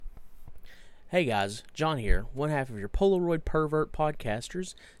Hey guys, John here, one half of your Polaroid Pervert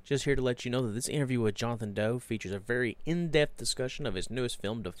podcasters, just here to let you know that this interview with Jonathan Doe features a very in-depth discussion of his newest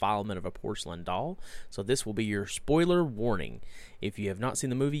film, Defilement of a Porcelain Doll, so this will be your spoiler warning. If you have not seen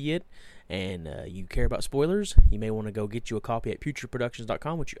the movie yet, and you care about spoilers, you may want to go get you a copy at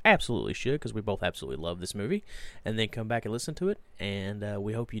futureproductions.com, which you absolutely should, because we both absolutely love this movie, and then come back and listen to it, and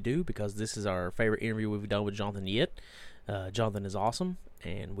we hope you do, because this is our favorite interview we've done with Jonathan yet. Jonathan is awesome,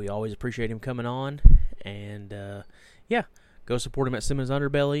 and we always appreciate him coming on. And go support him at Simmons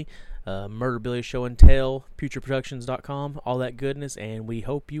Underbelly, Murderbillia Show and Tell, futureproductions.com, all that goodness. And we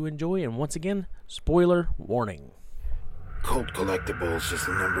hope you enjoy. And once again, spoiler warning. Cult Collectibles is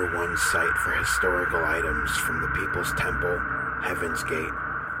the #1 site for historical items from the People's Temple, Heaven's Gate,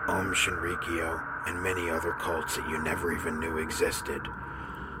 Om Shinrikyo, and many other cults that you never even knew existed.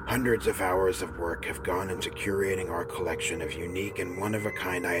 Hundreds of hours of work have gone into curating our collection of unique and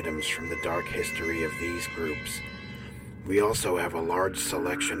one-of-a-kind items from the dark history of these groups. We also have a large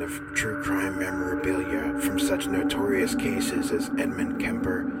selection of true crime memorabilia from such notorious cases as Edmund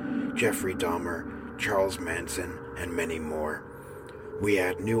Kemper, Jeffrey Dahmer, Charles Manson, and many more. We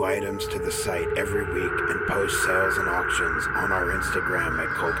add new items to the site every week and post sales and auctions on our Instagram at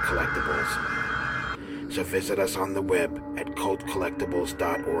Cult Collectibles. So visit us on the web at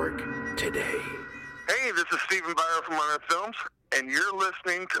cultcollectibles.org today. Hey, this is Stephen Byer from Runner Films, and you're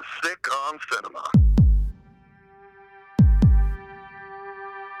listening to Sick on Cinema.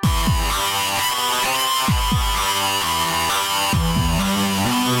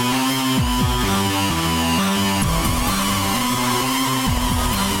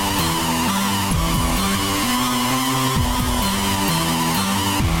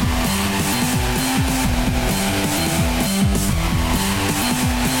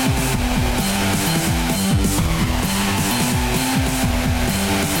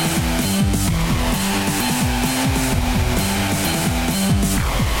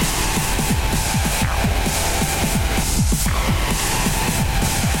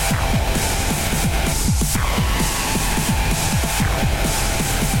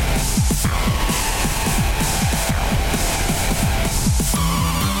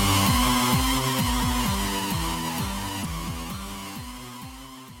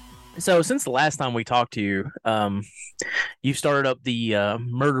 So since the last time we talked to you, you started up the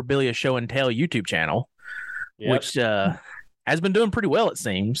Murderbillia Show and Tell YouTube channel, which has been doing pretty well, it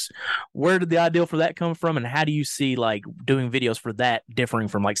seems. Where did the idea for that come from, and how do you see like doing videos for that differing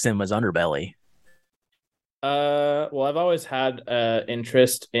from like Cinema's Underbelly? Well, I've always had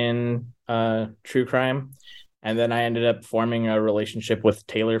interest in true crime, and then I ended up forming a relationship with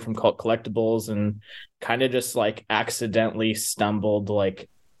Taylor from Cult Collectibles, and kind of just like accidentally stumbled like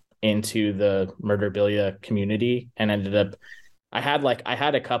into the Murderbillia community, and ended up I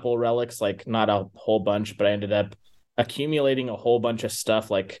had a couple relics, like not a whole bunch, but I ended up accumulating a whole bunch of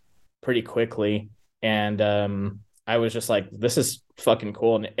stuff like pretty quickly, and I was just like, this is fucking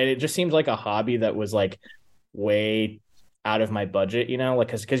cool, and it just seemed like a hobby that was like way out of my budget, you know,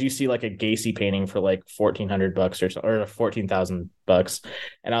 like because you see like a Gacy painting for like $1,400 or so, or $14,000,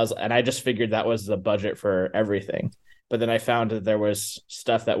 and I just figured that was the budget for everything. But then I found that there was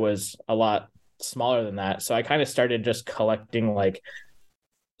stuff that was a lot smaller than that. So I kind of started just collecting like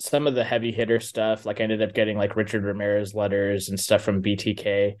some of the heavy hitter stuff. Like I ended up getting like Richard Ramirez letters and stuff from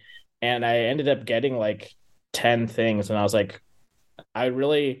BTK. And I ended up getting like 10 things. And I was like, I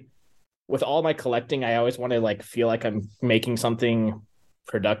really, with all my collecting, I always want to like feel like I'm making something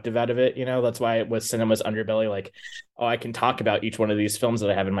productive out of it, you know. That's why it was Cinema's Underbelly, like, oh, I can talk about each one of these films that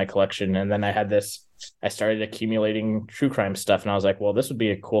I have in my collection. And then I started accumulating true crime stuff, and I was like, well, this would be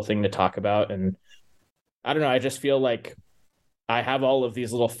a cool thing to talk about. And I don't know, I just feel like I have all of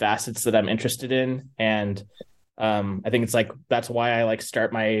these little facets that I'm interested in, and I think it's like that's why I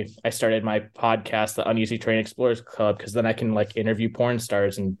started my podcast, the Uneasy Train Explorers Club, because then I can like interview porn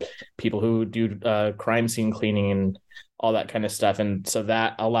stars and people who do crime scene cleaning and all that kind of stuff. And so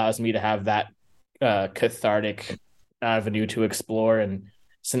that allows me to have that cathartic avenue to explore, and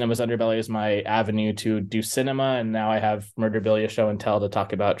Cinema's Underbelly is my avenue to do cinema, and now I have Murderbillia Show and Tell to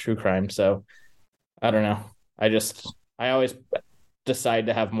talk about true crime. So I don't know, I always decide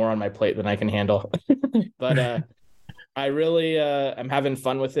to have more on my plate than I can handle. But I really am having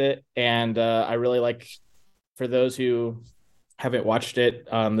fun with it, and I really like, for those who haven't watched it,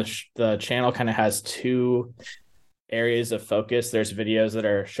 the channel kind of has two areas of focus. There's videos that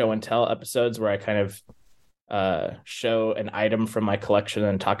are show and tell episodes where I kind of show an item from my collection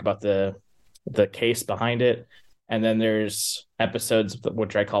and talk about the case behind it. And then there's episodes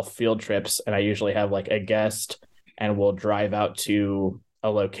which I call field trips, and I usually have like a guest, and we'll drive out to a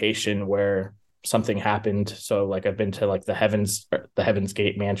location where something happened. So like I've been to like the Heaven's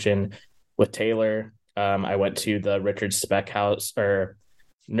Gate mansion with Taylor. I went to the Richard Speck house or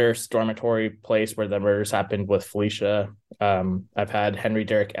nurse dormitory place where the murders happened with Felicia. I've had Henry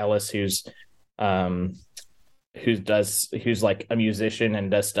Derrick Ellis, who's like a musician and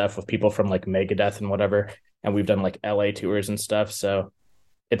does stuff with people from like Megadeth and whatever. And we've done like LA tours and stuff. So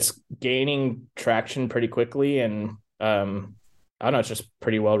it's gaining traction pretty quickly. And I don't know, it's just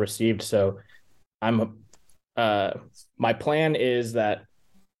pretty well received. So my plan is that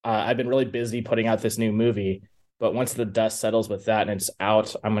I've been really busy putting out this new movie, but once the dust settles with that and it's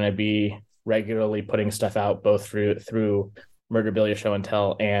out, I'm going to be regularly putting stuff out both through Murderabilia Show and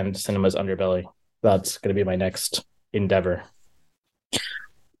Tell and Cinema's Underbelly. That's going to be my next endeavor.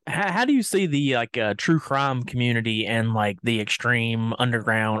 How do you see the like true crime community and like the extreme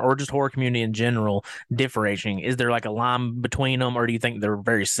underground or just horror community in general differentiating? Is there like a line between them, or do you think they're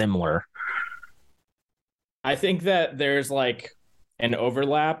very similar? I think that there's like an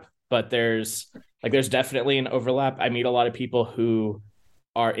overlap, but there's definitely an overlap. I meet a lot of people who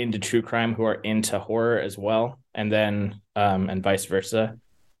are into true crime who are into horror as well, and then and vice versa.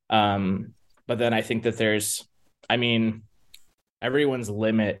 But then I think that everyone's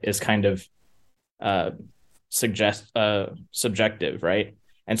limit is kind of subjective, right?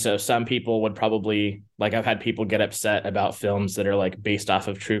 And so some people would probably, like, I've had people get upset about films that are like based off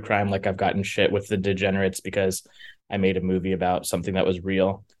of true crime. Like I've gotten shit with The Degenerates because I made a movie about something that was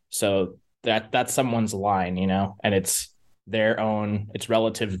real. So that's someone's line, and it's their own, it's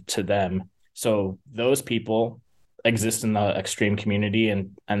relative to them. So those people exist in the extreme community,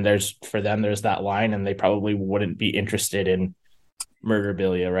 and there's that line, and they probably wouldn't be interested in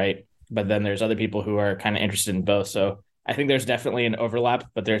Murderabilia, right? But then there's other people who are kind of interested in both. So I think there's definitely an overlap,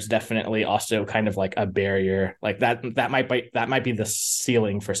 but there's definitely also kind of like a barrier, like that might be the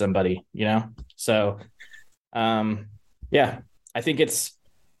ceiling for somebody, So yeah, I think it's,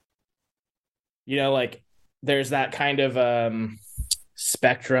 like there's that kind of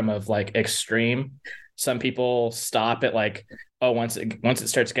spectrum of like extreme. Some people stop at like, oh, once it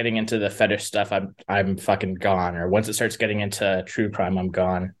starts getting into the fetish stuff, I'm fucking gone. Or once it starts getting into true crime, I'm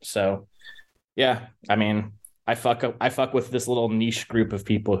gone. So yeah, I mean, I fuck with this little niche group of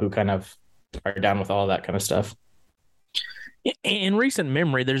people who kind of are down with all that kind of stuff. In recent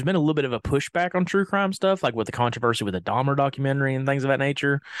memory, there's been a little bit of a pushback on true crime stuff, like with the controversy with the Dahmer documentary and things of that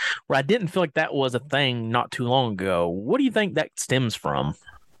nature, where I didn't feel like that was a thing not too long ago. What do you think that stems from?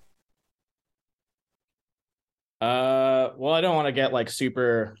 Well, I don't want to get like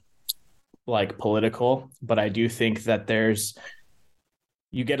super like political, but I do think that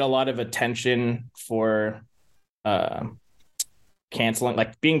you get a lot of attention for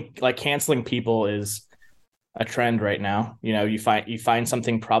canceling people is a trend right now. You find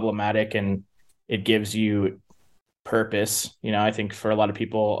something problematic and it gives you purpose. I think for a lot of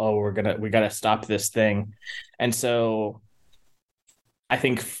people, we got to stop this thing. And so I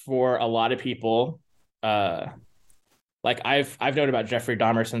think for a lot of people, like I've known about Jeffrey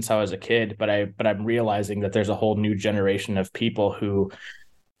Dahmer since I was a kid, but I'm realizing that there's a whole new generation of people who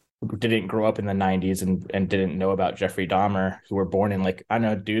didn't grow up in the 90s and didn't know about Jeffrey Dahmer, who were born in like, I don't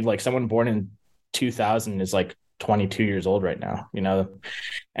know, dude, like someone born in 2000 is like 22 years old right now,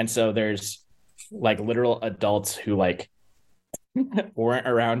 And so there's like literal adults who like weren't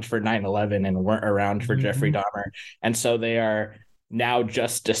around for 9/11 and weren't around for Jeffrey Dahmer. And so they are now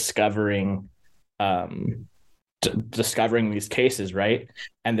just discovering these cases, right?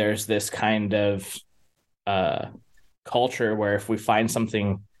 And there's this kind of culture where if we find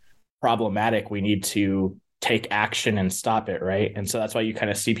something problematic, we need to take action and stop it, right? And so that's why you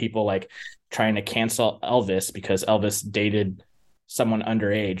kind of see people like trying to cancel Elvis because Elvis dated someone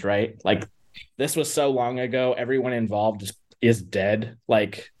underage, right? Like this was so long ago, everyone involved is dead.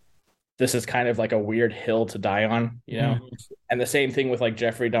 Like this is kind of like a weird hill to die on, And the same thing with like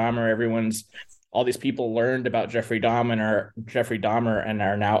Jeffrey Dahmer. All these people learned about Jeffrey Dahmer and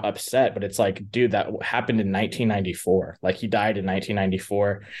are now upset, but it's like, dude, that happened in 1994. Like he died in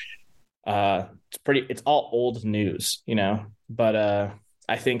 1994. It's all old news, but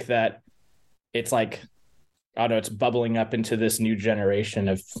I think that it's like, I don't know, it's bubbling up into this new generation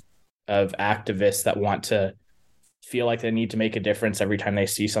of activists that want to feel like they need to make a difference every time they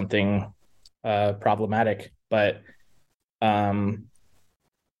see something problematic. But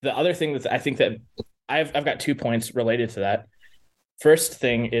the other thing that I think that I've got 2 points related to that. First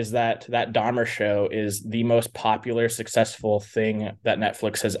thing is that Dahmer show is the most popular, successful thing that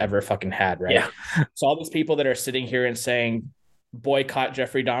Netflix has ever fucking had, right? Yeah. So all these people that are sitting here and saying boycott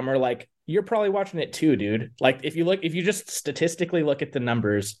Jeffrey Dahmer, like you're probably watching it too, dude. Like if you just statistically look at the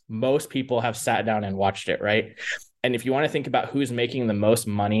numbers, most people have sat down and watched it, right? And if you want to think about who's making the most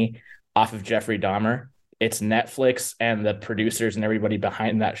money off of Jeffrey Dahmer, it's Netflix and the producers and everybody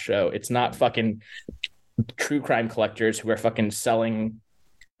behind that show. It's not fucking true crime collectors who are fucking selling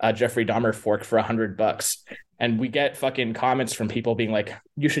a Jeffrey Dahmer fork for $100. And we get fucking comments from people being like,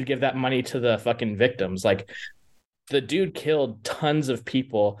 you should give that money to the fucking victims. Like, the dude killed tons of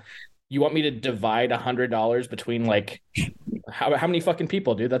people. You want me to divide $100 between like how many fucking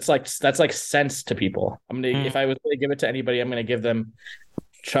people, dude? That's like cents to people. If I was going to give it to anybody, I'm going to give them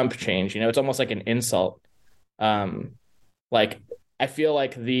chump change. You know, it's almost like an insult. Like I feel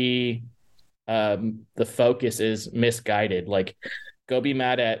like the focus is misguided. Like, go be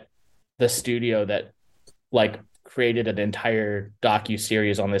mad at the studio that like created an entire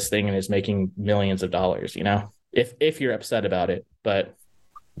docu-series on this thing and is making millions of dollars, you know, if you're upset about it. But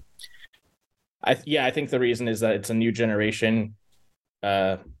I think the reason is that it's a new generation.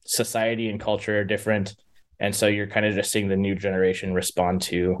 Society and culture are different, and so you're kind of just seeing the new generation respond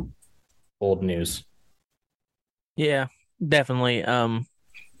to old news. Yeah, definitely.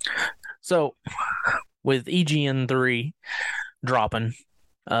 So with EGN3 dropping,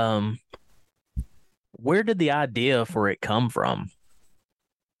 where did the idea for it come from?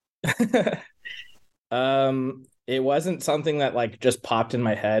 It wasn't something that like just popped in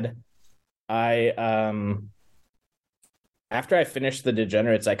my head. After I finished The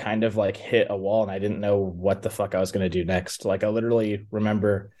Degenerates, I kind of like hit a wall and I didn't know what the fuck I was going to do next. Like, I literally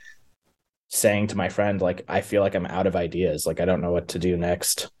remember saying to my friend, like, I feel like I'm out of ideas. Like, I don't know what to do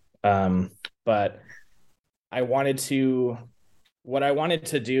next. But what I wanted to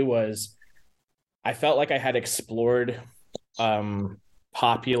do was, I felt like I had explored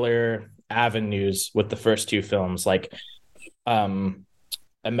popular avenues with the first two films. Like,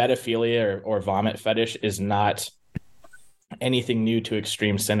 emetophilia or vomit fetish is not anything new to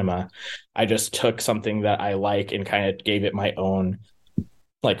extreme cinema. I just took something that I like and kind of gave it my own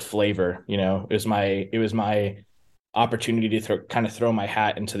like flavor. You know, it was my opportunity to kind of throw my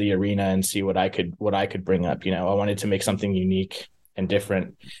hat into the arena and see what I could bring up. You know, I wanted to make something unique and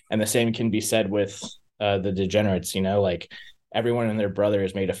different. And the same can be said with The Degenerates. You know, like, everyone and their brother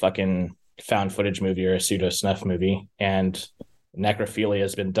has made a fucking found footage movie or a pseudo snuff movie, and necrophilia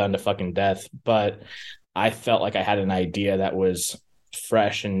has been done to fucking death. But I felt like I had an idea that was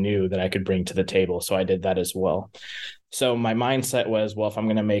fresh and new that I could bring to the table. So I did that as well. So my mindset was, well, if I'm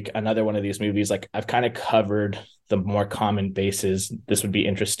going to make another one of these movies, like, I've kind of covered the more common bases. This would be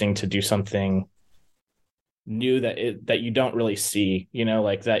interesting to do something new that you don't really see, you know,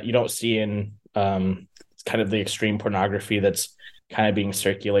 like that you don't see in kind of the extreme pornography that's kind of being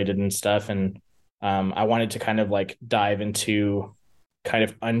circulated and stuff. And I wanted to kind of like dive into kind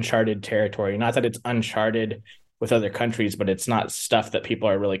of uncharted territory. Not that it's uncharted with other countries, but it's not stuff that people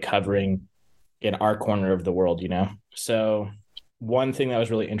are really covering in our corner of the world, you know? So one thing that I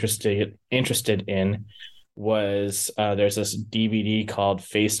was really interested in was there's this DVD called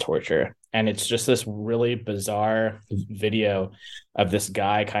Face Torture. And it's just this really bizarre video of this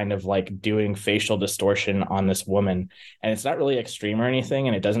guy kind of like doing facial distortion on this woman. And it's not really extreme or anything,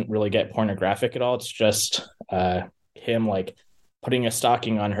 and it doesn't really get pornographic at all. It's just him like putting a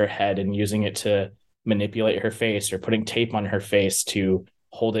stocking on her head and using it to manipulate her face, or putting tape on her face to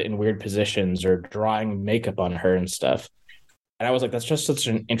hold it in weird positions, or drawing makeup on her and stuff. And I was like, that's just such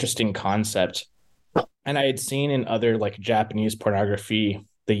an interesting concept. And I had seen in other like Japanese pornography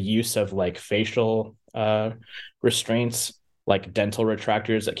the use of like facial restraints, like dental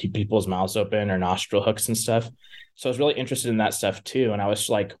retractors that keep people's mouths open, or nostril hooks and stuff. So I was really interested in that stuff too. And I was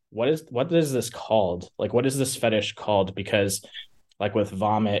like, what is this called? Like, what is this fetish called? Because like with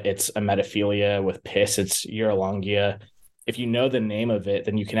vomit, it's emetophilia. With piss, it's urolongia. If you know the name of it,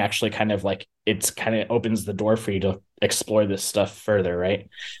 then you can actually kind of like, it's kind of opens the door for you to explore this stuff further, right?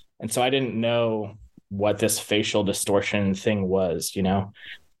 And so I didn't know what this facial distortion thing was, you know?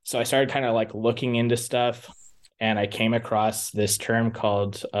 So I started kind of like looking into stuff, and I came across this term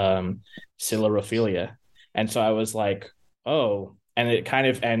called silerophilia. And so I was like, oh,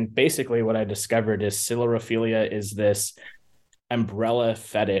 and basically what I discovered is silerophilia is this umbrella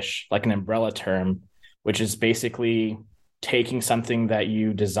fetish, like an umbrella term, which is basically taking something that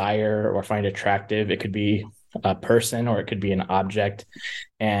you desire or find attractive. It could be a person or it could be an object,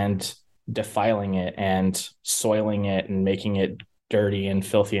 and defiling it and soiling it and making it dirty and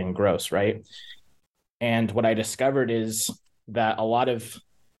filthy and gross, right? And what I discovered is that a lot of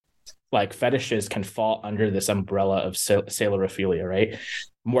like fetishes can fall under this umbrella of silerophilia, right?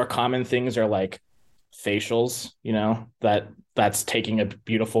 More common things are like facials, that's taking a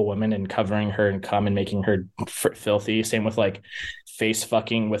beautiful woman and covering her in cum and making her filthy. Same with like face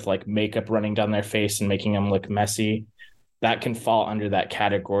fucking with like makeup running down their face and making them look messy. That can fall under that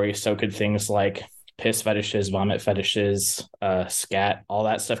category. So could things like piss fetishes, vomit fetishes, scat, all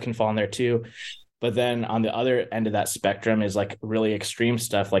that stuff can fall in there too. But then on the other end of that spectrum is like really extreme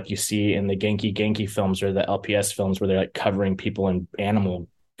stuff like you see in the Genki films or the LPS films where they're like covering people in animal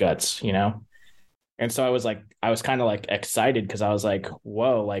guts, And so I was kind of like excited because I was like,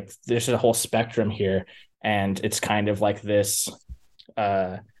 whoa, like there's a whole spectrum here. And it's kind of like this,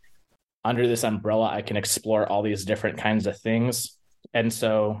 under this umbrella, I can explore all these different kinds of things. And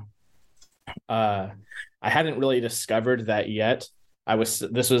so I hadn't really discovered that yet.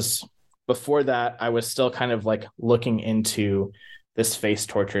 Before that, I was still kind of like looking into this face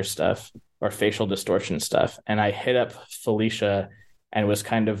torture stuff or facial distortion stuff. And I hit up Felicia and was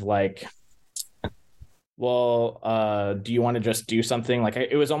kind of like, well, do you want to just do something? Like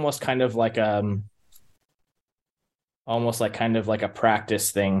it was almost kind of like a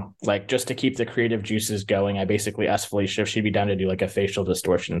practice thing, like just to keep the creative juices going. I basically asked Felicia if she'd be down to do like a facial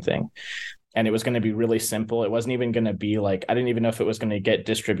distortion thing. And it was going to be really simple. It wasn't even going to be like, I didn't even know if it was going to get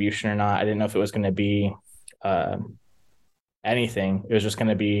distribution or not. I didn't know if it was going to be anything. It was just going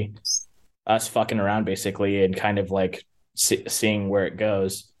to be us fucking around basically and kind of like seeing where it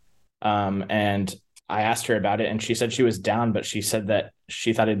goes. And I asked her about it and she said she was down, but she said that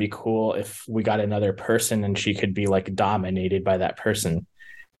she thought it'd be cool if we got another person and she could be like dominated by that person.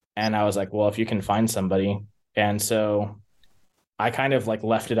 And I was like, well, if you can find somebody. And so I kind of like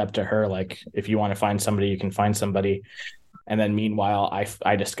left it up to her. Like, if you want to find somebody, you can find somebody. And then meanwhile,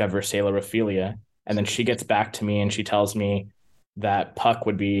 I discover Sailorophilia. And then she gets back to me and she tells me that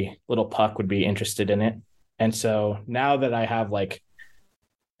little Puck would be interested in it. And so now that I have like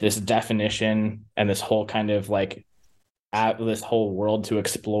this definition and this whole kind of like this whole world to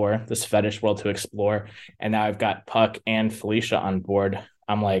explore, this fetish world to explore, and now I've got Puck and Felicia on board,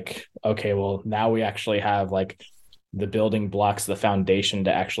 I'm like, okay, well, now we actually have like the building blocks, the foundation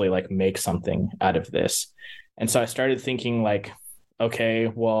to actually like make something out of this. And so I started thinking like, okay,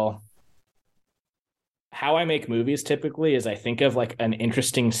 well, how I make movies typically is I think of like an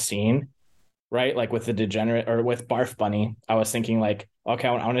interesting scene, right? Like with the Degenerate or with Barf Bunny, I was thinking like, okay,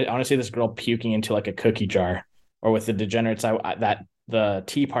 I want to see this girl puking into like a cookie jar. Or with the Degenerates, the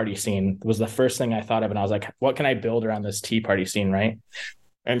tea party scene was the first thing I thought of. And I was like, what can I build around this tea party scene, right?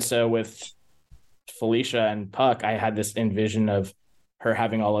 And so with Felicia and Puck, I had this envision of her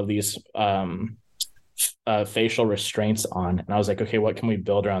having all of these facial restraints on. And I was like, okay, what can we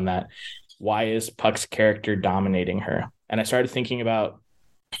build around that? Why is Puck's character dominating her? And I started thinking about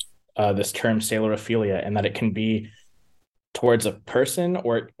this term Sailorophilia and that it can be towards a person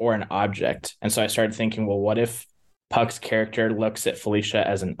or an object. And so I started thinking, well, what if Puck's character looks at Felicia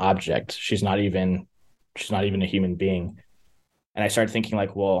as an object? She's not even a human being. And I started thinking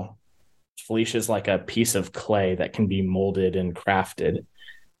like, well, Felicia's like a piece of clay that can be molded and crafted.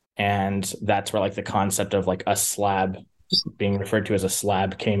 And that's where like the concept of like a slab being referred to as a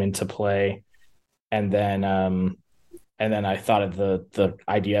slab came into play. And then I thought of the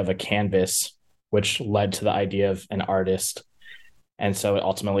idea of a canvas, which led to the idea of an artist. And so it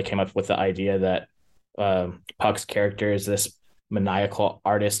ultimately came up with the idea that Puck's character is this maniacal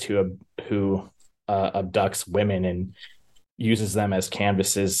artist who abducts women and uses them as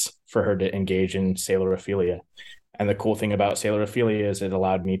canvases for her to engage in Sailorophilia. And the cool thing about Sailorophilia is it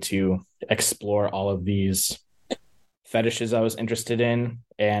allowed me to explore all of these fetishes I was interested in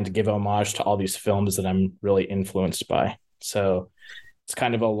and give homage to all these films that I'm really influenced by. So it's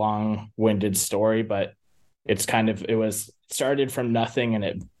kind of a long-winded story, but it started from nothing and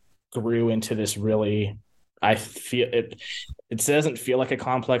it grew into this really, I feel it doesn't feel like a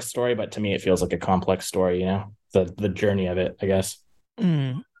complex story, but to me it feels like a complex story, the journey of it, I guess.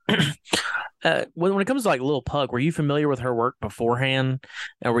 When it comes to like Lil Puck, were you familiar with her work beforehand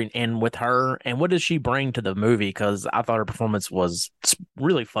and with her, and what does she bring to the movie? Because I thought her performance was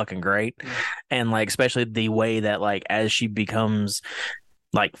really fucking great. And like especially the way that like as she becomes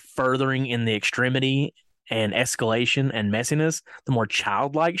like furthering in the extremity and escalation and messiness, the more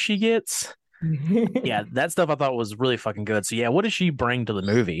childlike she gets. Yeah, that stuff I thought was really fucking good. So yeah, what does she bring to the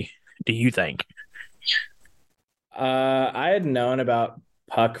movie, do you think? I had known about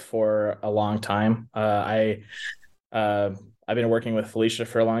Puck for a long time. I've been working with Felicia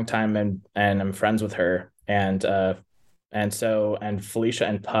for a long time and I'm friends with her. And Felicia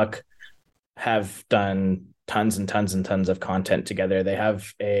and Puck have done tons and tons and tons of content together. They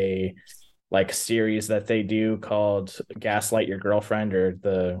have a like series that they do called Gaslight Your Girlfriend,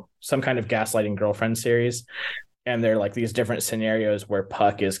 or some kind of gaslighting girlfriend series. And they're like these different scenarios where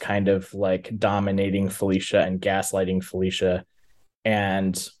Puck is kind of like dominating Felicia and gaslighting Felicia.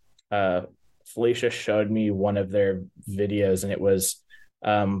 And Felicia showed me one of their videos, and it was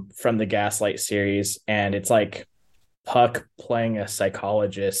from the Gaslight series. And it's like Puck playing a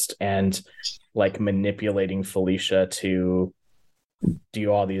psychologist and like manipulating Felicia to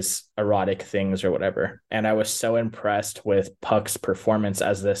do all these erotic things or whatever. And I was so impressed with Puck's performance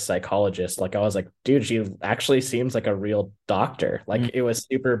as this psychologist. Like I was like, dude, she actually seems like a real doctor. Like it was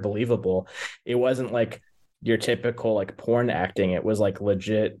super believable. It wasn't like your typical like porn acting. It was like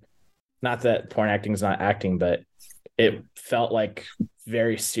legit. Not that porn acting is not acting, but it felt like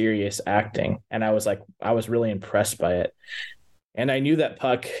very serious acting. And I was really impressed by it. And I knew that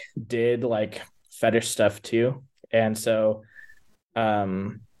Puck did like fetish stuff too. And so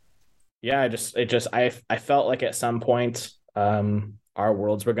yeah, I felt like at some point our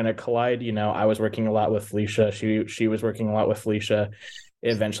worlds were going to collide. You know, I was working a lot with Felicia. She was working a lot with Felicia.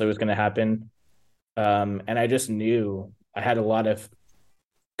 It eventually was going to happen. And I just knew, I had a lot of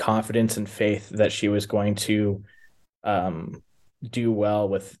confidence and faith that she was going to do well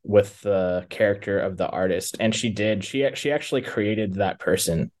with the character of the artist. And she did. She actually created that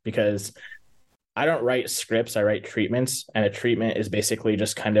person, because I don't write scripts, I write treatments, and a treatment is basically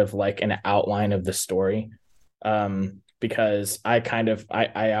just kind of like an outline of the story. Because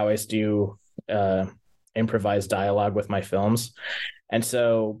I always do improvised dialogue with my films. And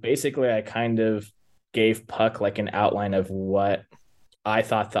so basically I kind of gave Puck like an outline of what I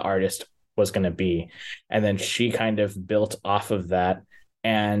thought the artist was going to be. And then she kind of built off of that.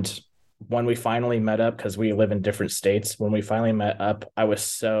 And when we finally met up, because we live in different states, when we finally met up, I was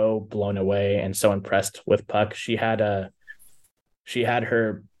so blown away and so impressed with Puck. She had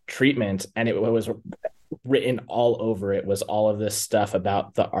her treatment, and it was written all over it was all of this stuff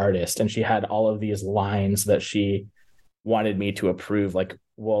about the artist. And she had all of these lines that she wanted me to approve. Like,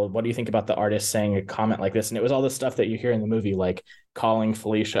 well, what do you think about the artist saying a comment like this? And it was all the stuff that you hear in the movie, like calling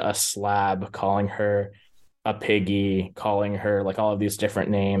Felicia a slab, calling her a piggy, calling her like all of these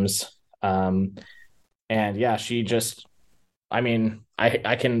different names. And yeah, she just, I mean,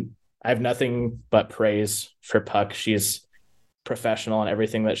 I have nothing but praise for Puck. She's professional in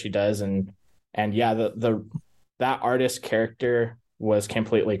everything that she does. And yeah, that artist character was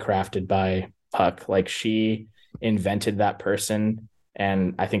completely crafted by Puck. Like, she invented that person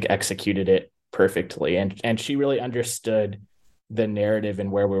and I think executed it perfectly. And she really understood the narrative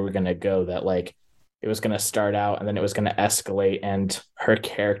and where we were going to go, that like it was going to start out and then it was going to escalate, and her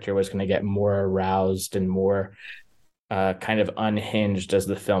character was going to get more aroused and more kind of unhinged as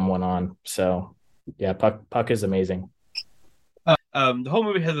the film went on. So yeah, Puck is amazing. The whole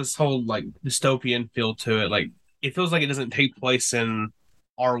movie has this whole like dystopian feel to it. Like, it feels like it doesn't take place in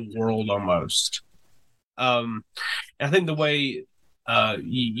our world almost. And I think the way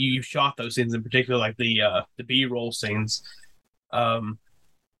you shot those scenes, in particular, like the B-roll scenes,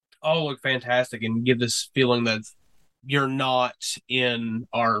 all look fantastic and give this feeling that you're not in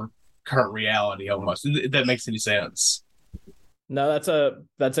our current reality almost. If that makes any sense. No,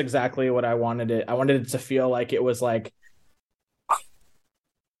 that's exactly what I wanted. I wanted it to feel like it was like,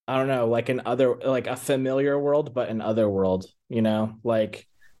 I don't know, like like a familiar world, but an other world, you know, like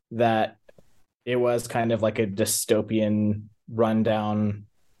that it was kind of like a dystopian rundown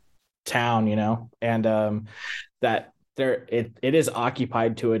town, you know, and that it is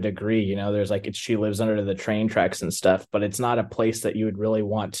occupied to a degree, you know. There's like, she lives under the train tracks and stuff, but it's not a place that you would really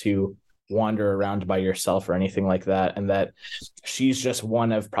want to wander around by yourself or anything like that. And that she's just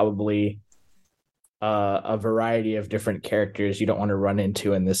one of probably a variety of different characters you don't want to run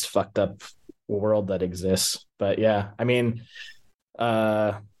into in this fucked up world that exists. But yeah, I mean,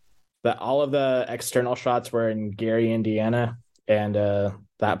 all of the external shots were in Gary, Indiana, and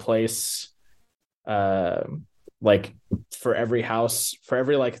that place, like for every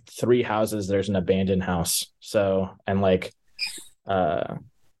like 3 houses, there's an abandoned house. So, and like,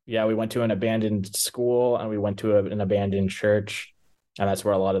 yeah, we went to an abandoned school and we went to an abandoned church, and that's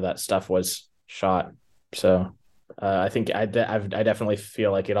where a lot of that stuff was shot. So I think I definitely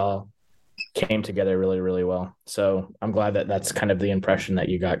feel like it all came together really, really well. So I'm glad that that's kind of the impression that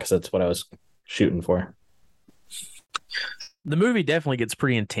you got, because that's what I was shooting for. The movie definitely gets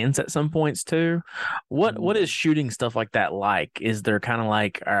pretty intense at some points too. What is shooting stuff like that like? Is there kind of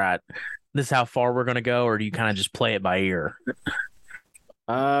like, all right, this is how far we're going to go, or do you kind of just play it by ear?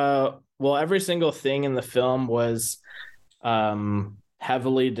 Well, every single thing in the film was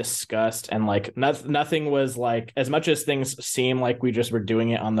heavily discussed, and like nothing was like, as much as things seem like we just were doing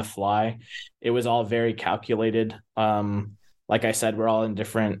it on the fly, it was all very calculated. Like I said, we're all in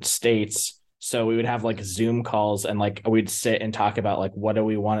different states, so we would have like Zoom calls, and like we'd sit and talk about like what do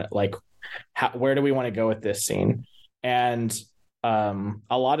we want, like where do we want to go with this scene. And a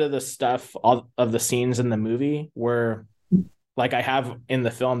lot of the stuff, all of the scenes in the movie were like, I have in the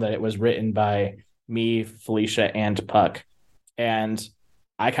film that it was written by me, Felicia, and Puck. And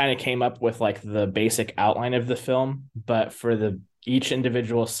I kind of came up with like the basic outline of the film, but for each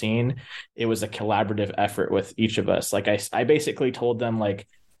individual scene, it was a collaborative effort with each of us. Like I basically told them, like,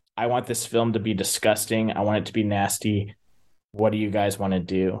 I want this film to be disgusting. I want it to be nasty. What do you guys want to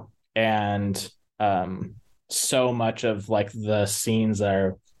do? And so much of like the scenes that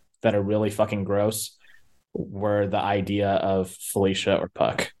are really fucking gross were the idea of Felicia or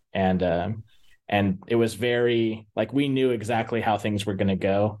Puck. And it was very like, we knew exactly how things were going to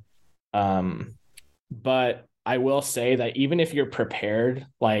go. But I will say that even if you're prepared,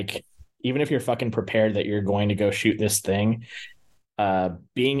 like even if you're fucking prepared that you're going to go shoot this thing,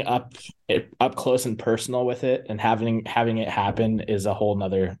 being up close and personal with it and having it happen is a whole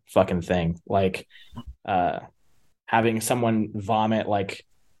nother fucking thing. Like having someone vomit, like,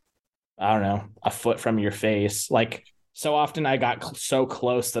 I don't know, a foot from your face. Like, so often I got so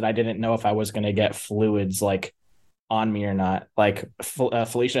close that I didn't know if I was going to get fluids like on me or not. Like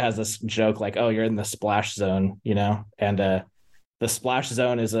Felicia has this joke like, oh, you're in the splash zone, you know? And the splash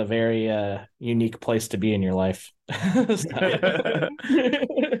zone is a very unique place to be in your life. Another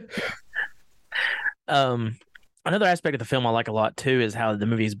aspect of the film I like a lot too is how the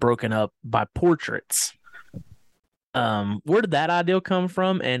movie is broken up by portraits. Where did that idea come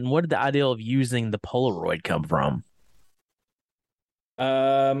from, and where did the idea of using the Polaroid come from?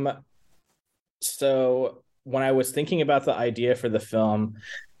 So when I was thinking about the idea for the film,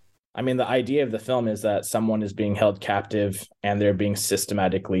 I mean, the idea of the film is that someone is being held captive and they're being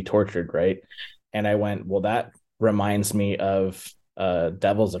systematically tortured, right? And I went, well, that reminds me of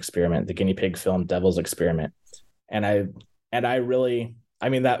Devil's Experiment, the guinea pig film Devil's Experiment. And I really, I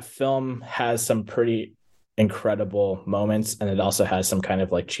mean, that film has some pretty incredible moments, and it also has some kind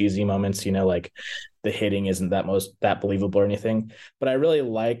of like cheesy moments, you know, like the hitting isn't that believable or anything, but I really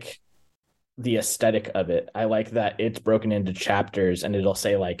like the aesthetic of it. I like that it's broken into chapters, and it'll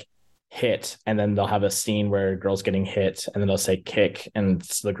say like hit, and then they'll have a scene where a girl's getting hit, and then they'll say kick, and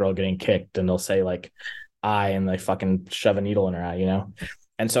it's the girl getting kicked, and they'll say like eye, and they fucking shove a needle in her eye, you know?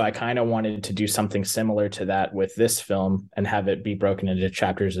 And so I kind of wanted to do something similar to that with this film and have it be broken into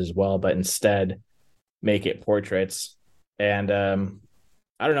chapters as well, but instead make it portraits. And I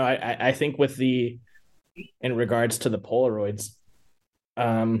don't know, I think in regards to the Polaroids,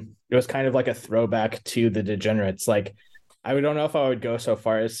 it was kind of like a throwback to the Degenerates. Like, I don't know if I would go so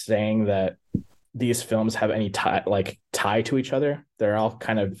far as saying that these films have any tie to each other. They're all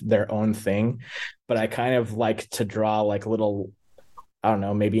kind of their own thing, but I kind of like to draw like little, I don't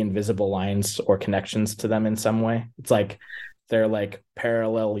know, maybe invisible lines or connections to them in some way. It's like they're like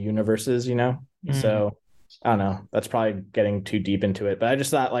parallel universes, you know? Mm-hmm. So I don't know, that's probably getting too deep into it, but I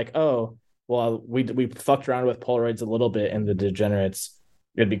just thought like, oh, well, we fucked around with Polaroids a little bit in the Degenerates.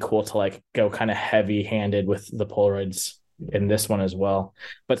 It'd be cool to like go kind of heavy handed with the Polaroids in this one as well,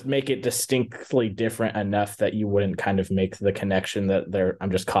 but make it distinctly different enough that you wouldn't kind of make the connection that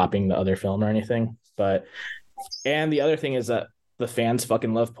I'm just copying the other film or anything. But, and the other thing is that the fans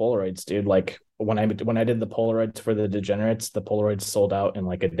fucking love Polaroids, dude. Like when I did the Polaroids for the Degenerates, the Polaroids sold out in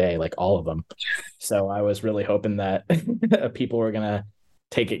like a day, like all of them. So I was really hoping that people were gonna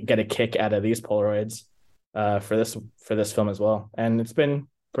get a kick out of these Polaroids for this film as well, and it's been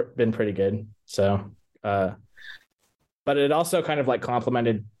pretty good. So, but it also kind of like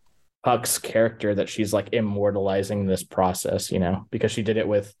complemented Puck's character that she's like immortalizing this process, you know, because she did it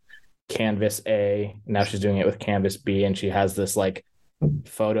with Canvas A, now she's doing it with Canvas B, and she has this like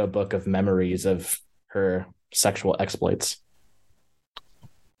photo book of memories of her sexual exploits.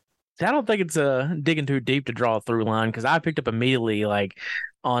 I don't think it's digging too deep to draw a through line, because I picked up immediately like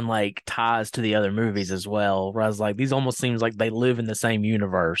on like ties to the other movies as well, where I was like, these almost seems like they live in the same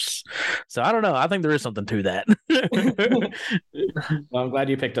universe. So I don't know. I think there is something to that. Well, I'm glad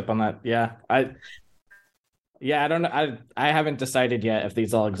you picked up on that. Yeah, I don't know. I haven't decided yet if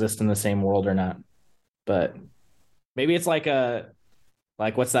these all exist in the same world or not. But maybe it's like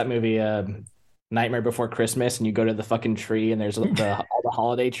what's that movie? Nightmare Before Christmas, and you go to the fucking tree and there's all the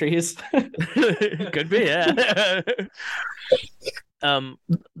holiday trees. Could be, yeah.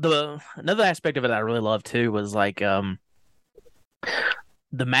 Another aspect of it that I really loved too was like the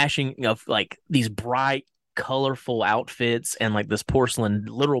mashing of like these bright colorful outfits and like this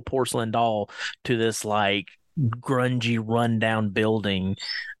literal porcelain doll to this like grungy rundown building.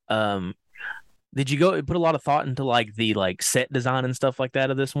 Did you go put a lot of thought into like the like set design and stuff like that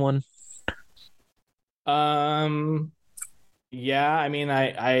of this one? Yeah, I mean,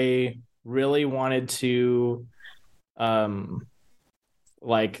 I really wanted to,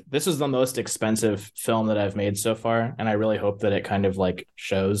 like, this is the most expensive film that I've made so far, and I really hope that it kind of like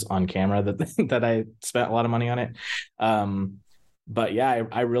shows on camera that that I spent a lot of money on it. But yeah,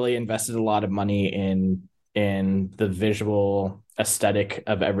 I really invested a lot of money in the visual aesthetic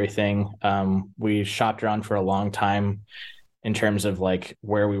of everything. We shopped around for a long time in terms of like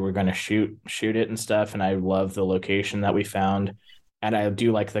where we were going to shoot it and stuff, and I love the location that we found, and I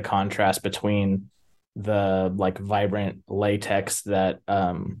do like the contrast between the like vibrant latex that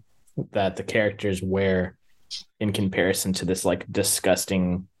that the characters wear in comparison to this like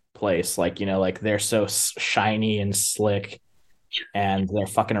disgusting place. Like, you know, like they're so shiny and slick, and they're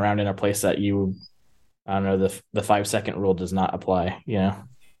fucking around in a place that you, I don't know, the 5-second rule does not apply, you know.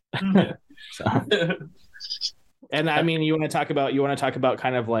 So, and I mean, you want to talk about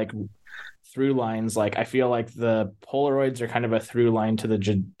kind of like through lines. Like, I feel like the Polaroids are kind of a through line to the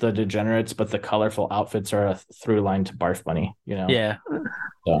Degenerates, but the colorful outfits are a through line to Barf Bunny, you know. Yeah.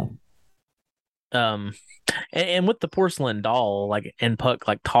 So and with the porcelain doll, like, and Puck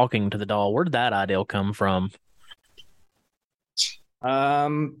like talking to the doll, where did that idea come from?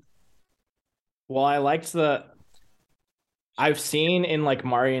 Well, I've seen in like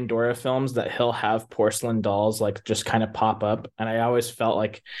Mari and Dora films that he'll have porcelain dolls like just kind of pop up, and I always felt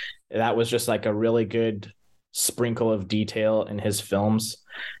like that was just like a really good sprinkle of detail in his films.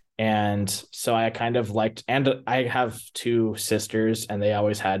 And so I kind of liked, and I have 2 sisters, and they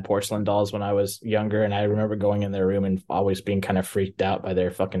always had porcelain dolls when I was younger, and I remember going in their room and always being kind of freaked out by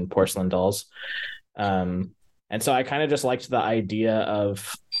their fucking porcelain dolls. And so I kind of just liked the idea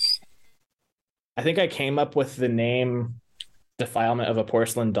of, I think I came up with the name Defilement of a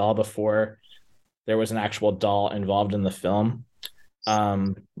Porcelain Doll before there was an actual doll involved in the film.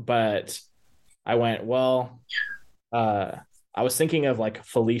 But I went, well, I was thinking of like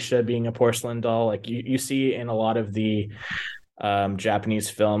Felicia being a porcelain doll. Like you see in a lot of the Japanese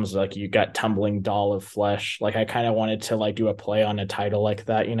films, like you got tumbling doll of flesh. Like I kind of wanted to like do a play on a title like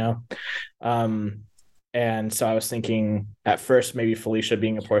that, you know? And so I was thinking at first maybe Felicia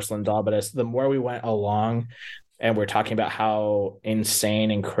being a porcelain doll, but as the more we went along and we're talking about how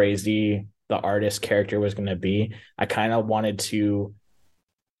insane and crazy the artist character was going to be, I kind of wanted to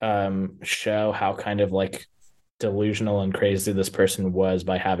show how kind of like delusional and crazy this person was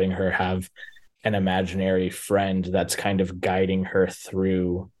by having her have an imaginary friend that's kind of guiding her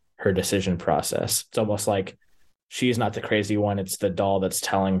through her decision process. It's almost like she's not the crazy one, it's the doll that's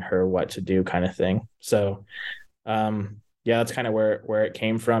telling her what to do, kind of thing. So yeah, that's kind of where it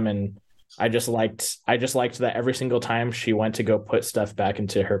came from. And I just liked that every single time she went to go put stuff back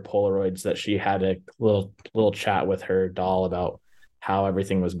into her Polaroids, that she had a little chat with her doll about how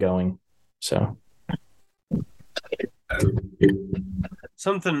everything was going. So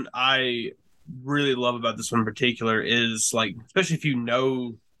something I really love about this one in particular is like, especially if you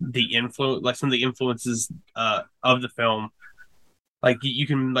know the influence, like some of the influences of the film, like you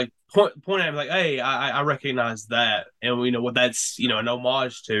can like point at like, hey, I recognize that, and we know what that's, you know, an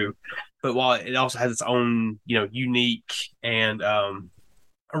homage to, but while it also has its own, you know, unique and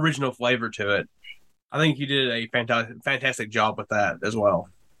original flavor to it, I think you did a fantastic job with that as well.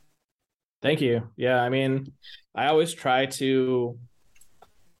 Thank you. Yeah, I mean, I always try to,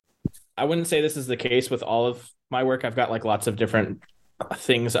 I wouldn't say this is the case with all of my work. I've got like lots of different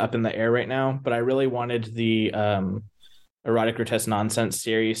things up in the air right now, but I really wanted the Erotic Grotesque Nonsense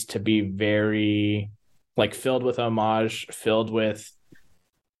series to be very like filled with homage, filled with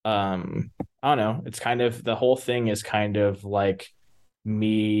I don't know, it's kind of, the whole thing is kind of like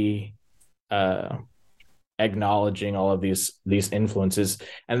me acknowledging all of these influences,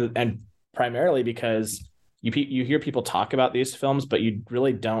 and primarily because you hear people talk about these films, but you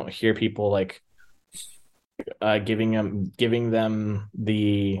really don't hear people like giving them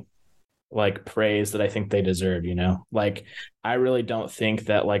the like praise that I think they deserve, you know? Like I really don't think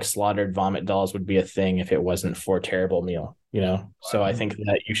that like slaughtered vomit dolls would be a thing if it wasn't for Terrible Meal, you know? So I think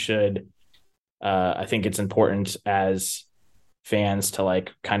that you should I think it's important as fans to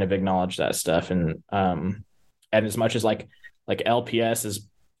like kind of acknowledge that stuff, and as much as like LPS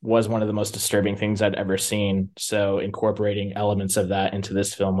was one of the most disturbing things I'd ever seen, so incorporating elements of that into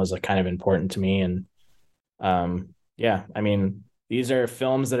this film was like kind of important to me. And yeah, I mean, these are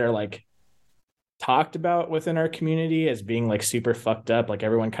films that are like talked about within our community as being like super fucked up. Like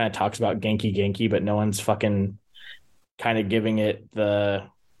everyone kind of talks about Genki Genki, but no one's fucking kind of giving it the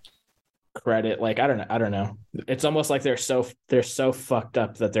credit. Like I don't know. It's almost like they're so fucked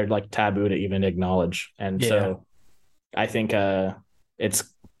up that they're like taboo to even acknowledge. And so I think it's,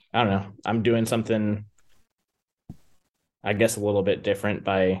 I don't know, I'm doing something I guess a little bit different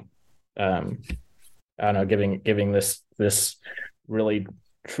by I don't know, giving this really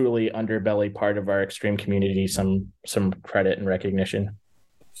truly underbelly part of our extreme community some credit and recognition.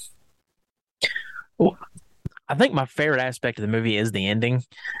 Well, I think my favorite aspect of the movie is the ending,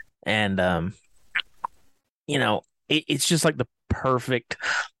 and it's just like the perfect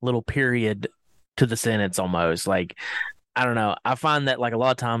little period to the sentence almost. Like, I don't know. I find that like a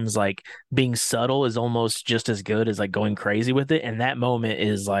lot of times like being subtle is almost just as good as like going crazy with it. And that moment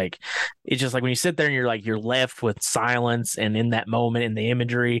is like, it's just like when you sit there and you're left with silence and in that moment in the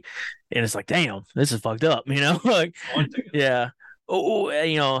imagery, and it's like, damn, this is fucked up, like, yeah.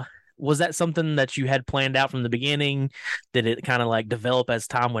 Was that something that you had planned out from the beginning? Did it kind of like develop as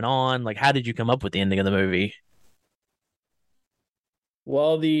time went on? Like, how did you come up with the ending of the movie?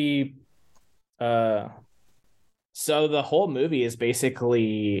 Well, so the whole movie is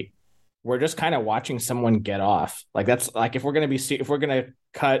basically we're just kind of watching someone get off. Like that's like if we're gonna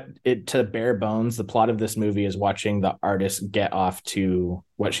cut it to bare bones, the plot of this movie is watching the artist get off to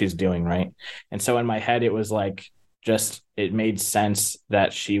what she's doing, right? And so in my head, it was like it made sense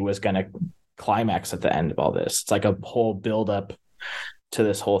that she was gonna climax at the end of all this. It's like a whole build up to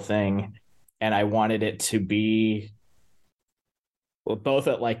this whole thing, and I wanted it to be both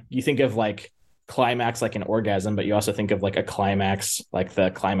at like you think of like climax like an orgasm, but you also think of like a climax like the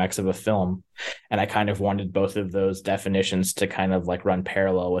climax of a film, and I kind of wanted both of those definitions to kind of like run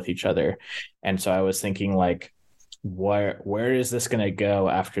parallel with each other. And so I was thinking like where is this going to go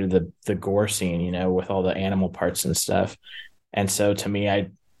after the gore scene, with all the animal parts and stuff. And so to me,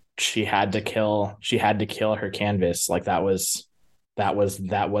 she had to kill her canvas. Like that was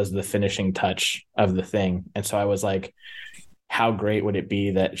the finishing touch of the thing. And so I was like, how great would it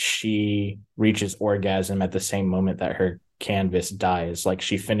be that she reaches orgasm at the same moment that her canvas dies? Like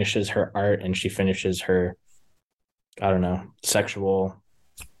she finishes her art and she finishes her, I don't know, sexual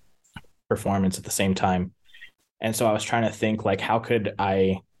performance at the same time. And so I was trying to think like, how could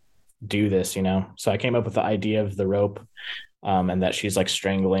I do this, So I came up with the idea of the rope, and that she's like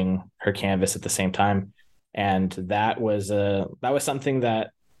strangling her canvas at the same time. And that was something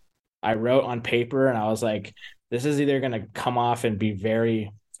that I wrote on paper, and I was like, this is either going to come off and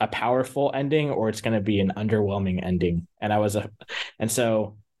be a powerful ending, or it's going to be an underwhelming ending. And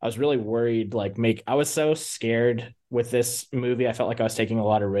so I was really worried, I was so scared with this movie. I felt like I was taking a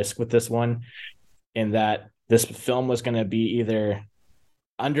lot of risk with this one, in that this film was going to be either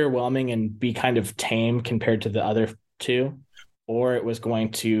underwhelming and be kind of tame compared to the other two, or it was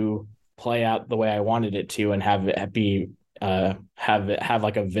going to play out the way I wanted it to and have it be have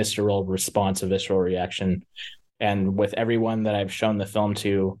like a visceral response, a visceral reaction. And with everyone that I've shown the film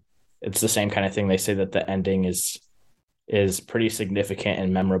to, it's the same kind of thing. They say that the ending is pretty significant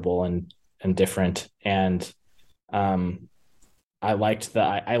and memorable and different. And I liked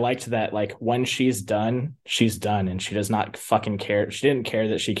that like when she's done, and she does not fucking care. She didn't care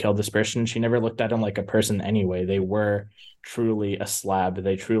that she killed this person. She never looked at him like a person anyway. They were truly a slab.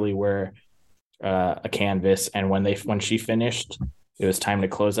 They truly were a canvas. And when she finished, it was time to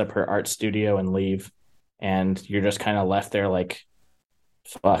close up her art studio and leave. And you're just kind of left there like,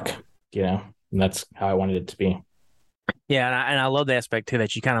 fuck, and that's how I wanted it to be. Yeah, and I love the aspect too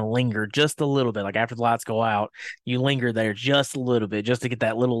that you kind of linger just a little bit, like after the lights go out, you linger there just a little bit, just to get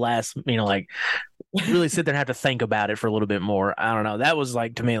that little last, like really sit there and have to think about it for a little bit more. I don't know. That was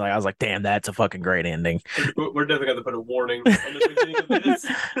like, to me, like I was like, damn, that's a fucking great ending. We're definitely going to put a warning on the beginning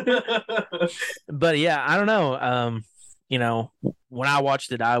of this. But yeah, I don't know. When I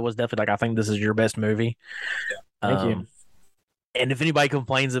watched it, I was definitely like, I think this is your best movie. Yeah. Thank you. And if anybody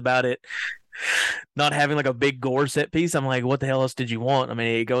complains about it not having like a big gore set piece, I'm like, what the hell else did you want? I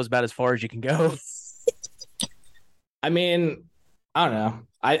mean, it goes about as far as you can go. I mean, I don't know.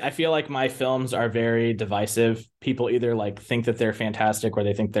 I feel like my films are very divisive. People either like think that they're fantastic or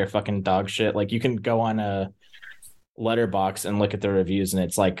they think they're fucking dog shit. Like you can go on a Letterboxd and look at the reviews, and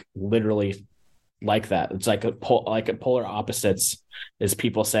it's like literally like that. It's like a polar opposites, is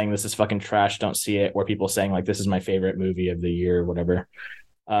people saying this is fucking trash, don't see it, or people saying like this is my favorite movie of the year or whatever.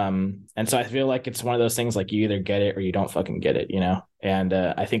 And so I feel like it's one of those things, like you either get it or you don't fucking get it, and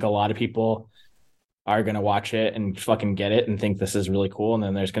I think a lot of people are going to watch it and fucking get it and think this is really cool, and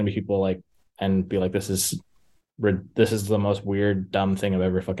then there's going to be people like and be like, this is this is the most weird, dumb thing I've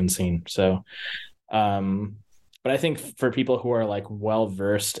ever fucking seen. So, but I think for people who are like well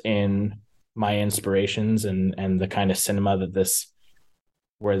versed in my inspirations and the kind of cinema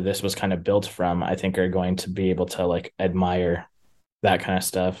where this was kind of built from, I think are going to be able to like admire that kind of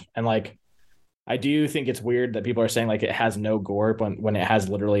stuff. And like, I do think it's weird that people are saying like it has no gore when it has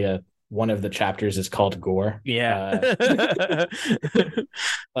literally one of the chapters is called gore. Yeah.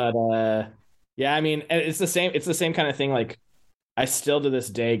 But yeah, I mean, it's the same kind of thing. Like, I still to this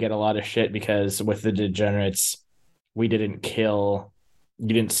day get a lot of shit because with the Degenerates, you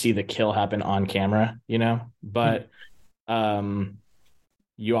didn't see the kill happen on camera, you know? But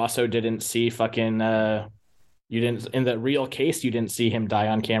you also didn't see fucking in the real case, you didn't see him die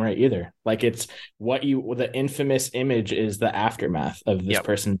on camera either. Like, it's the infamous image is the aftermath of this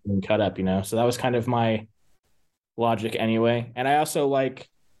person being cut up, you know? So that was kind of my logic anyway. And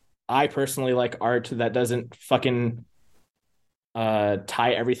I personally like art that doesn't fucking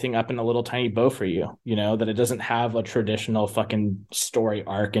tie everything up in a little tiny bow for you, you know, that it doesn't have a traditional fucking story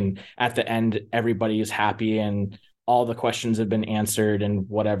arc and at the end everybody is happy and all the questions have been answered and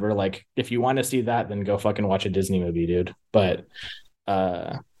whatever. Like, if you want to see that, then go fucking watch a Disney movie, dude. But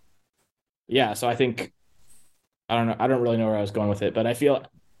yeah, so I think I don't really know where I was going with it, but I feel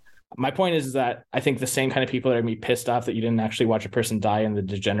my point is that I think the same kind of people that are gonna be pissed off that you didn't actually watch a person die in the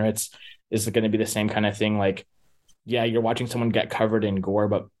Degenerates is going to be the same kind of thing. Like, yeah, you're watching someone get covered in gore,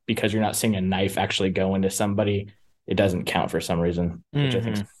 but because you're not seeing a knife actually go into somebody, it doesn't count for some reason, which I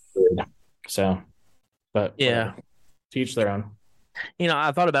think is weird. So, but yeah, to each their own. You know,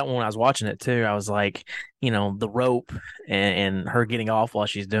 I thought about when I was watching it too. I was like, you know, the rope and her getting off while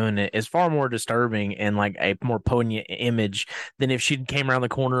she's doing it is far more disturbing and like a more poignant image than if she came around the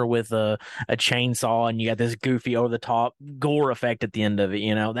corner with a chainsaw and you got this goofy over the top gore effect at the end of it.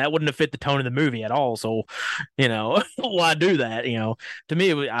 You know, that wouldn't have fit the tone of the movie at all. So, you know, why do that? You know, to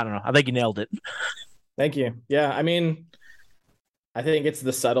me, I don't know. I think you nailed it. Thank you. Yeah, I mean, I think it's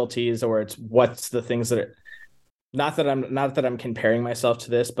the subtleties, or it's what's the things that are. Not that I'm comparing myself to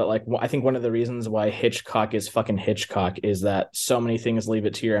this, but like I think one of the reasons why Hitchcock is fucking Hitchcock is that so many things leave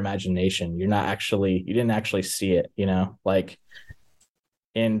it to your imagination. You didn't actually see it, you know? Like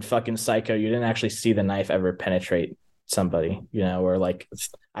in fucking Psycho, you didn't actually see the knife ever penetrate somebody, you know, or like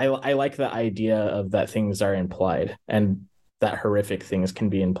I like the idea of that things are implied and that horrific things can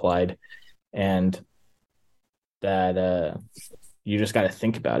be implied and that you just got to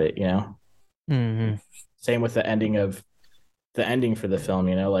think about it, you know? Mm-hmm. Same with the ending for the film,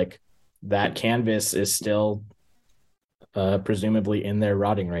 you know, like that canvas is still presumably in there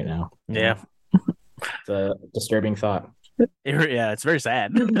rotting right now. Yeah. It's a disturbing thought. Yeah, it's very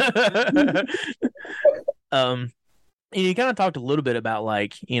sad. You kind of talked a little bit about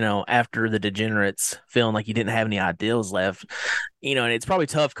like, you know, after the Degenerates feeling like you didn't have any ideals left, you know, and it's probably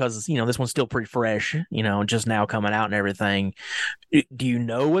tough because, you know, this one's still pretty fresh, you know, just now coming out and everything. Do you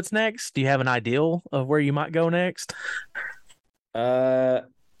know what's next? Do you have an ideal of where you might go next? Well,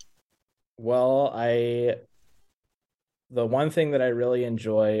 the one thing that I really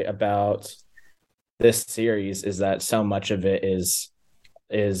enjoy about this series is that so much of it is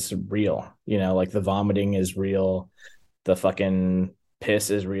real, you know, like the vomiting is real. The fucking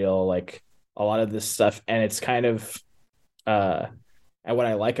piss is real, like a lot of this stuff. And it's kind of, and what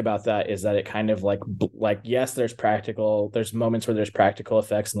I like about that is that it kind of like, yes, there's moments where there's practical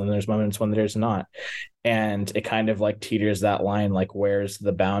effects and then there's moments when there's not. And it kind of like teeters that line, like where's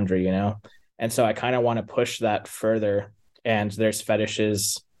the boundary, you know? And so I kind of want to push that further. And there's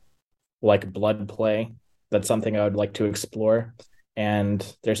fetishes like blood play. That's something I would like to explore. And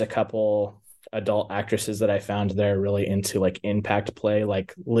there's a couple adult actresses that I found that are really into like impact play,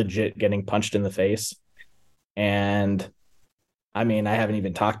 like legit getting punched in the face. And I mean, I haven't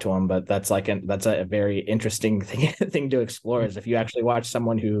even talked to them, but that's a very interesting thing to explore is if you actually watch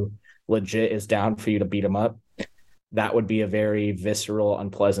someone who legit is down for you to beat them up, that would be a very visceral,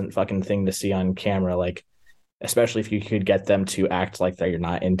 unpleasant fucking thing to see on camera. Like, especially if you could get them to act like that you're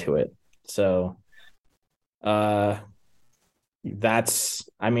not into it. So, I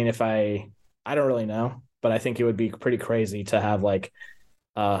mean, I don't really know, but I think it would be pretty crazy to have like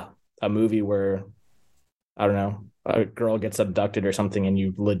a movie where, I don't know, a girl gets abducted or something and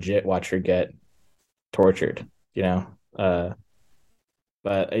you legit watch her get tortured, you know?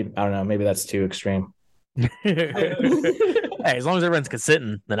 But I don't know, maybe that's too extreme. Hey, as long as everyone's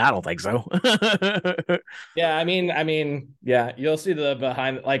consenting, then I don't think so. Yeah, I mean, yeah, you'll see the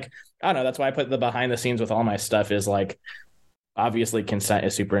behind, like, I don't know, that's why I put the behind the scenes with all my stuff is like, obviously consent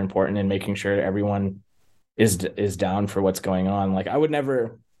is super important and making sure everyone is down for what's going on. Like I would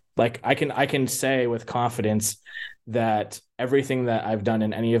never like I can say with confidence that everything that I've done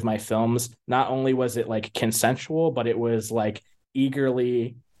in any of my films, not only was it like consensual, but it was like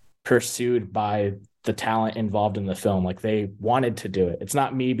eagerly pursued by the talent involved in the film. Like they wanted to do it. It's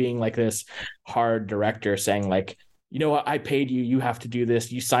not me being like this hard director saying like, you know what, I paid you, you have to do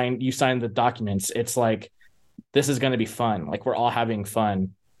this. You signed the documents. It's like, this is going to be fun. Like we're all having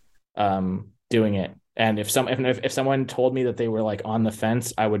fun doing it. And if someone told me that they were like on the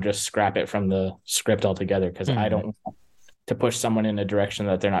fence, I would just scrap it from the script altogether, because I don't want to push someone in a direction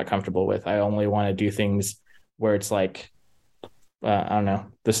that they're not comfortable with. I only want to do things where it's like, I don't know.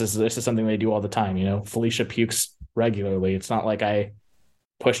 This is something they do all the time. You know, Felicia pukes regularly. It's not like I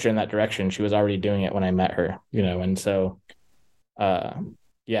pushed her in that direction. She was already doing it when I met her. You know, and so,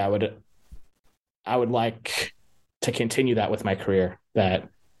 yeah, I would like to continue that with my career. That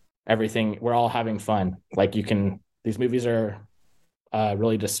everything, we're all having fun. Like these movies are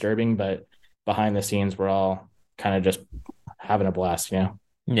really disturbing, but behind the scenes, we're all kind of just having a blast. You know?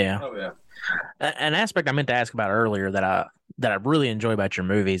 Yeah. Oh yeah. An aspect I meant to ask about earlier that I really enjoy about your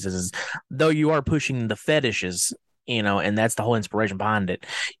movies is though you are pushing the fetishes, you know, and that's the whole inspiration behind it,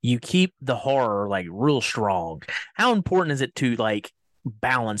 you keep the horror like real strong. How important is it to like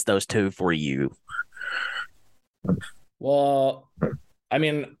balance those two for you? Well, I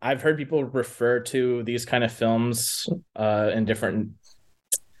mean, I've heard people refer to these kind of films in different,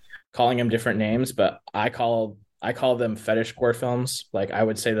 calling them different names, but I call them fetish gore films. Like I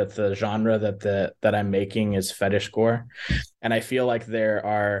would say that the genre that I'm making is fetish gore, and I feel like there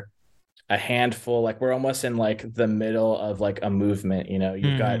are a handful. Like we're almost in like the middle of like a movement. You know,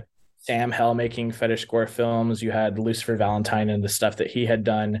 you've got Sam Hell making fetish gore films. You had Lucifer Valentine and the stuff that he had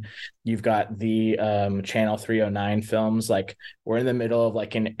done. You've got the Channel 309 films. Like we're in the middle of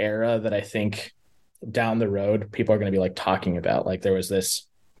like an era that I think down the road people are going to be like talking about. Like there was this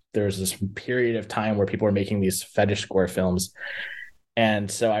period of time where people were making these fetish gore films. And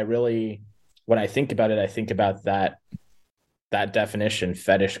so when I think about it, I think about that definition,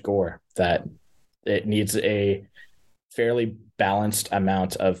 fetish gore, that it needs a fairly balanced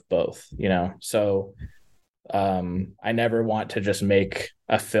amount of both, you know? So I never want to just make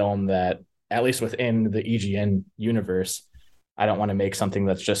a film that, at least within the EGN universe, I don't want to make something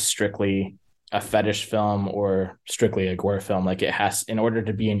that's just strictly a fetish film or strictly a gore film. Like it has, in order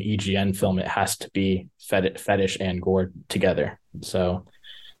to be an EGN film, it has to be fetish and gore together. So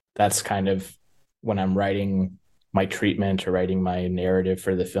that's kind of when I'm writing my treatment or writing my narrative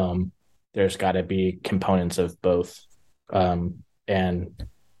for the film, there's got to be components of both. And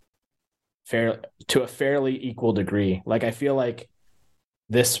to a fairly equal degree. Like I feel like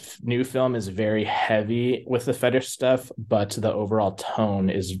this new film is very heavy with the fetish stuff, but the overall tone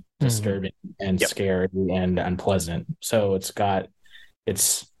is disturbing and scary and unpleasant. So it's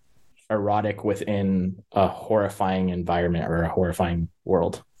erotic within a horrifying environment or a horrifying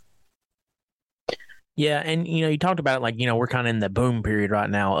world. Yeah, and you know, you talked about like, you know, we're kind of in the boom period right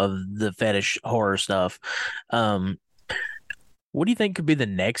now of the fetish horror stuff. What do you think could be the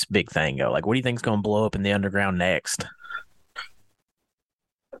next big thing, though? Like, what do you think is going to blow up in the underground next?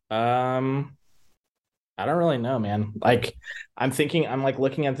 I don't really know, man. Like, I'm like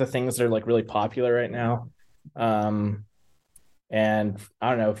looking at the things that are like really popular right now. And I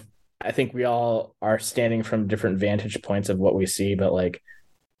don't know. I think we all are standing from different vantage points of what we see, but like,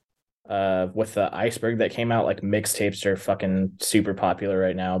 with the Iceberg that came out, like mixtapes are fucking super popular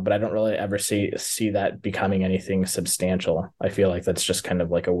right now, but I don't really ever see that becoming anything substantial. I feel like that's just kind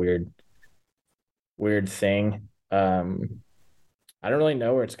of like a weird thing. I don't really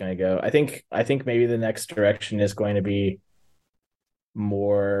know where it's going to go. I think maybe the next direction is going to be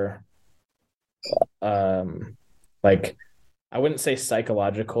more like, I wouldn't say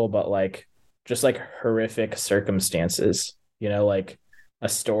psychological, but like just like horrific circumstances, you know, like a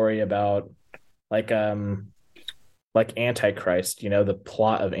story about like Antichrist, you know, the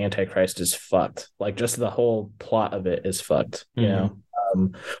plot of Antichrist is fucked. Like just the whole plot of it is fucked, you know?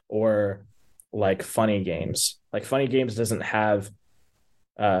 Or like Funny Games. Like Funny Games doesn't have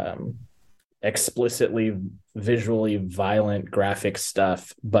explicitly visually violent graphic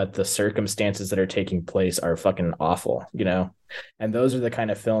stuff, but the circumstances that are taking place are fucking awful, you know? And those are the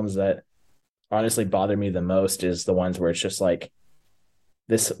kind of films that honestly bother me the most, is the ones where it's just like,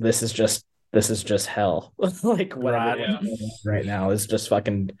 this is just hell. Like whatever right now is just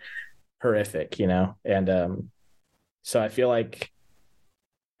fucking horrific, you know? And so I feel like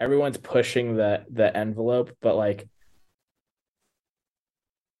everyone's pushing the envelope, but like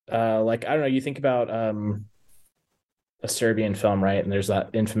I don't know, you think about a Serbian film, right? And there's that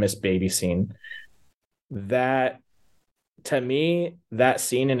infamous baby scene. That to me, that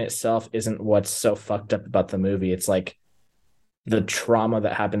scene in itself isn't what's so fucked up about the movie. It's like the trauma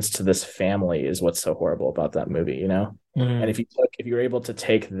that happens to this family is what's so horrible about that movie, you know? And if you were able to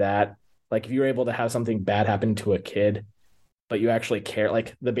take that, like if you were able to have something bad happen to a kid, but you actually care,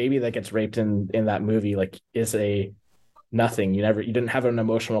 like the baby that gets raped in that movie, like is a nothing. You didn't have an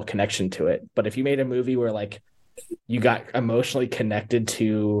emotional connection to it. But if you made a movie where like you got emotionally connected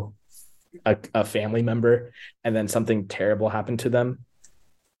to a family member and then something terrible happened to them,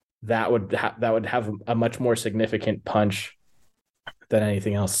 that would have a much more significant punch than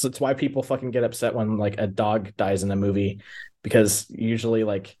anything else. So that's why people fucking get upset when like a dog dies in a movie, because usually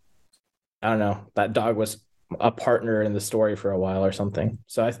like, I don't know, that dog was a partner in the story for a while or something.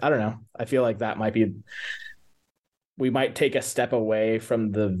 So I don't know. I feel like that might be, we might take a step away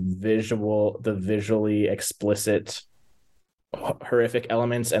from the visually explicit horrific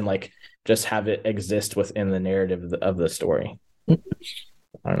elements and like just have it exist within the narrative of the story. I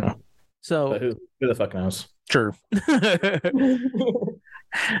don't know. So but who the fuck knows? Sure.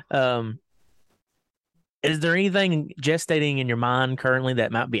 Is there anything gestating in your mind currently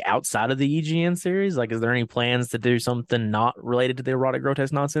that might be outside of the EGN series? Like, is there any plans to do something not related to the Erotic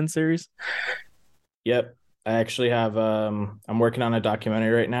Grotesque Nonsense series? Yep. I actually have, I'm working on a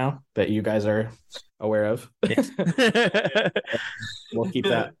documentary right now that you guys are aware of. Yes. We'll keep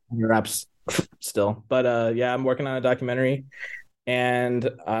that under wraps still. But yeah, I'm working on a documentary, and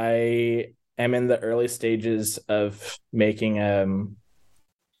I am in the early stages of making a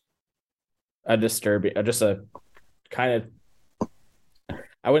disturbing, just a kind of,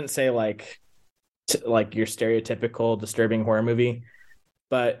 I wouldn't say like your stereotypical disturbing horror movie,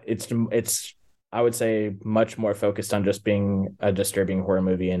 but it's I would say much more focused on just being a disturbing horror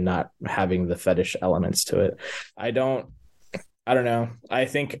movie and not having the fetish elements to it. I don't know. I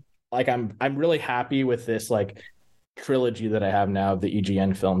think like I'm really happy with this like trilogy that I have now of the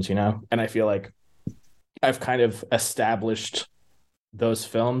EGN films, you know? And I feel like I've kind of established those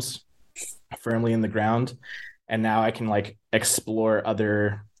films firmly in the ground, and now I can like explore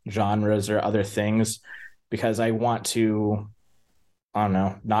other genres or other things, because I want to, I don't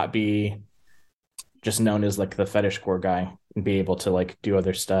know, not be just known as like the fetish core guy and be able to like do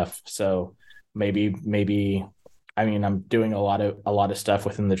other stuff. So maybe I mean, I'm doing a lot of stuff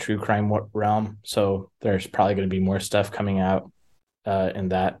within the true crime realm, so there's probably going to be more stuff coming out in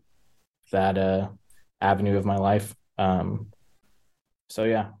that avenue of my life. So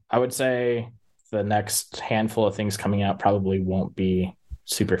yeah, I would say the next handful of things coming out probably won't be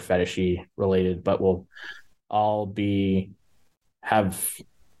super fetishy related, but will all have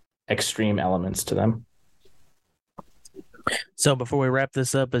extreme elements to them. So before we wrap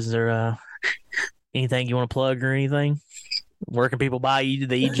this up, is there anything you want to plug or anything? Where can people buy you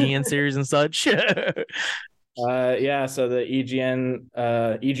the EGN series and such? Yeah, so the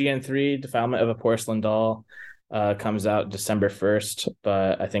EGN 3 Defilement of a Porcelain Doll comes out December 1st,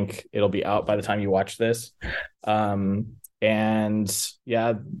 but I think it'll be out by the time you watch this. And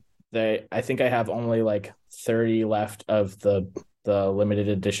yeah, I think I have only like 30 left of the limited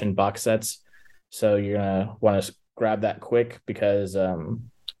edition box sets, so you're gonna want to grab that quick, because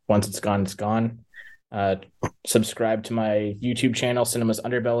once it's gone, it's gone. Subscribe to my YouTube channel, Cinema's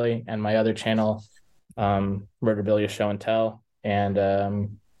Underbelly, and my other channel, Murderabilia Show and Tell. And I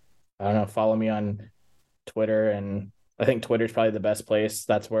don't know, follow me on Twitter, and I think Twitter's probably the best place.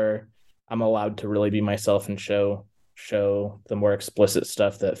 That's where I'm allowed to really be myself and show the more explicit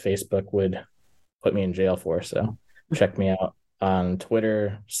stuff that Facebook would put me in jail for. So check me out on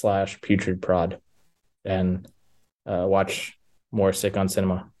Twitter /putridprod, and watch more Sick on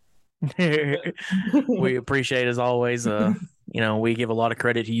Cinema. We appreciate, as always, we give a lot of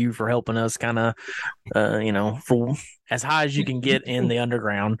credit to you for helping us kind of for as high as you can get in the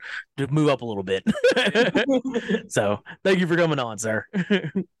underground to move up a little bit. So thank you for coming on, sir.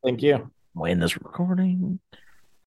 Thank you. I'll end this recording.